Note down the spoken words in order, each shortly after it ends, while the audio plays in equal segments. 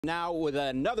Now with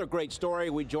another great story,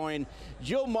 we join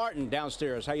Jill Martin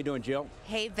downstairs. How you doing, Jill?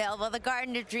 Hey, Bill. Well, the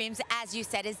Garden of Dreams, as you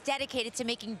said, is dedicated to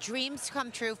making dreams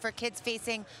come true for kids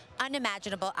facing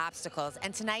unimaginable obstacles.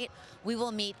 And tonight, we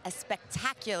will meet a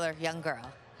spectacular young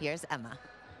girl. Here's Emma.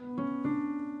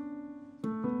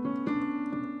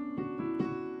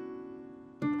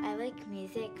 I like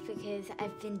music because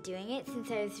I've been doing it since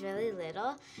I was really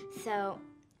little, so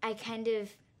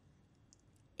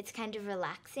it's kind of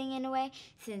relaxing in a way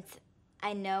since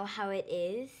I know how it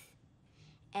is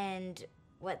and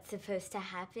what's supposed to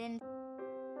happen.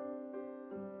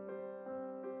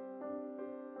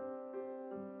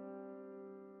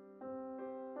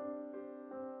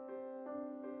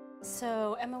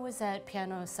 So Emma was at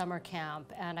piano summer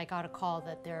camp and I got a call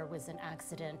that there was an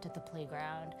accident at the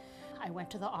playground. I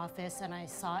went to the office and I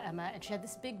saw Emma and she had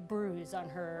this big bruise on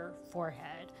her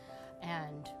forehead.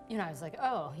 And, I was like,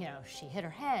 oh, she hit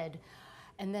her head.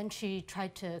 And then she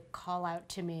tried to call out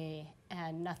to me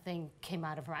and nothing came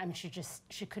out of her. I mean, she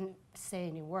couldn't say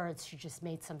any words. She just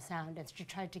made some sound. And she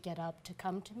tried to get up to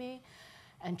come to me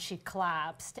and she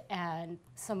collapsed. And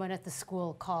someone at the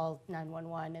school called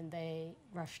 911 and they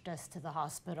rushed us to the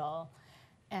hospital.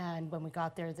 And when we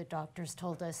got there, the doctors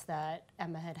told us that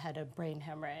Emma had had a brain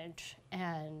hemorrhage.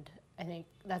 And I think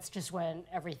that's just when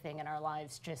everything in our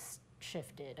lives just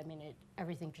shifted. I mean,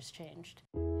 everything just changed.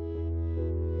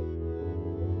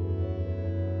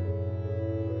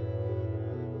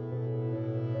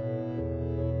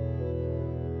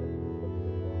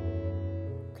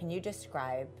 Can you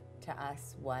describe to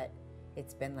us what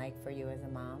it's been like for you as a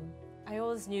mom? I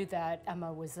always knew that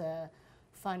Emma was a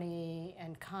funny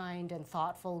and kind and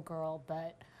thoughtful girl,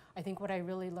 but I think what I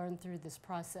really learned through this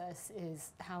process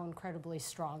is how incredibly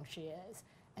strong she is.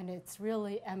 And it's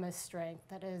really Emma's strength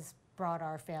that has brought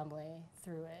our family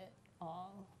through it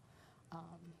all.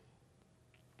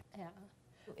 Yeah.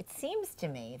 It seems to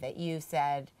me that you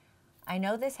said, I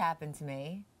know this happened to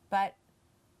me, but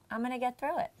I'm gonna get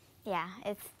through it. Yeah,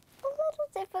 it's a little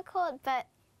difficult, but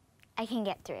I can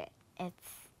get through it.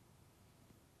 It's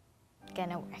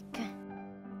gonna work.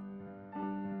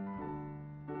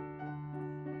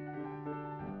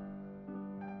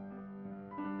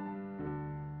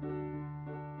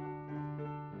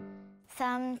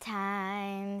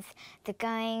 Sometimes the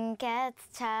going gets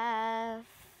tough.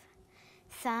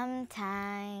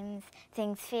 Sometimes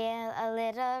things feel a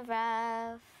little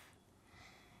rough.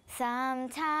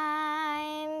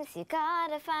 Sometimes you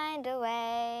gotta find a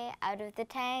way out of the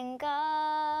tangle.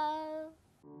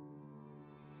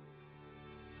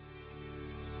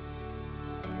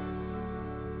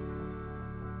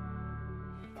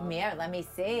 Come here, let me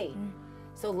see.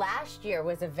 So last year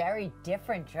was a very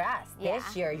different dress. Yeah.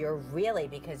 This year you're really,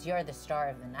 because you're the star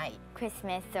of the night.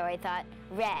 Christmas, so I thought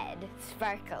red,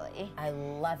 sparkly. I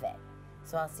love it.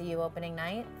 So I'll see you opening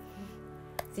night?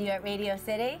 See you at Radio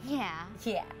City? Yeah.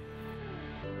 Yeah.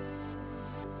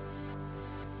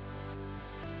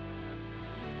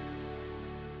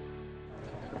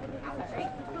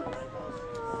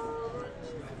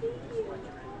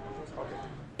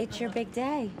 It's your big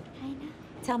day. I know.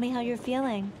 Tell me how you're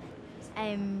feeling.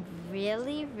 I'm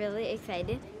really, really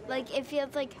excited. Like, it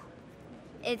feels like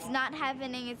it's not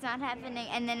happening,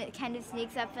 and then it kind of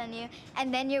sneaks up on you,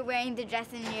 and then you're wearing the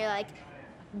dress and you're like,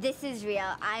 this is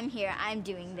real, I'm here, I'm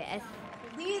doing this.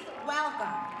 Please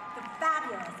welcome the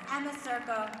fabulous Emma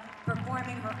Circo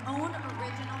performing her own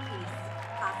original piece,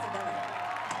 Possibility.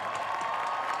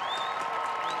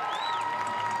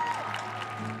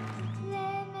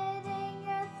 Limiting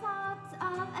your thoughts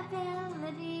of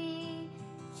ability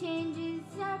changes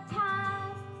your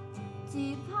path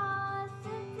to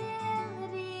possibility,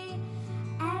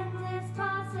 endless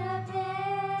possibility,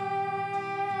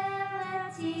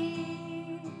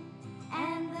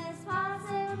 endless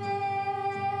possibility.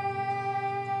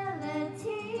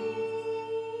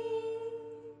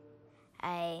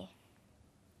 I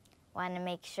want to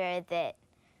make sure that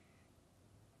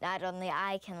not only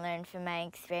I can learn from my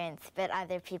experience, but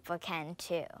other people can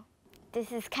too.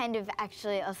 This is kind of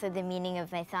actually also the meaning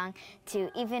of my song,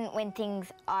 to even when things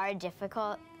are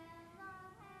difficult,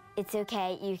 it's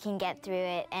okay, you can get through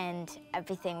it and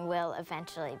everything will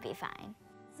eventually be fine.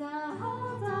 So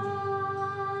hold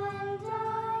on,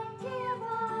 don't give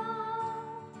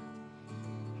up,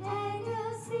 and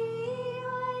you'll see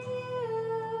what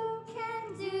you can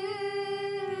do.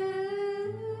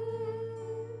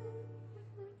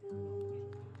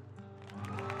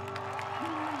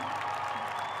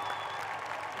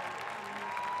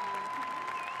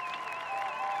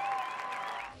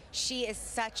 She is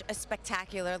such a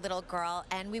spectacular little girl,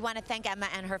 and we want to thank Emma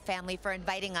and her family for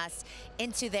inviting us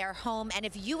into their home. And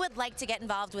if you would like to get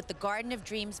involved with the Garden of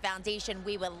Dreams Foundation,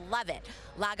 we would love it.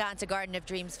 Log on to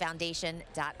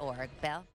gardenofdreamsfoundation.org. Bill?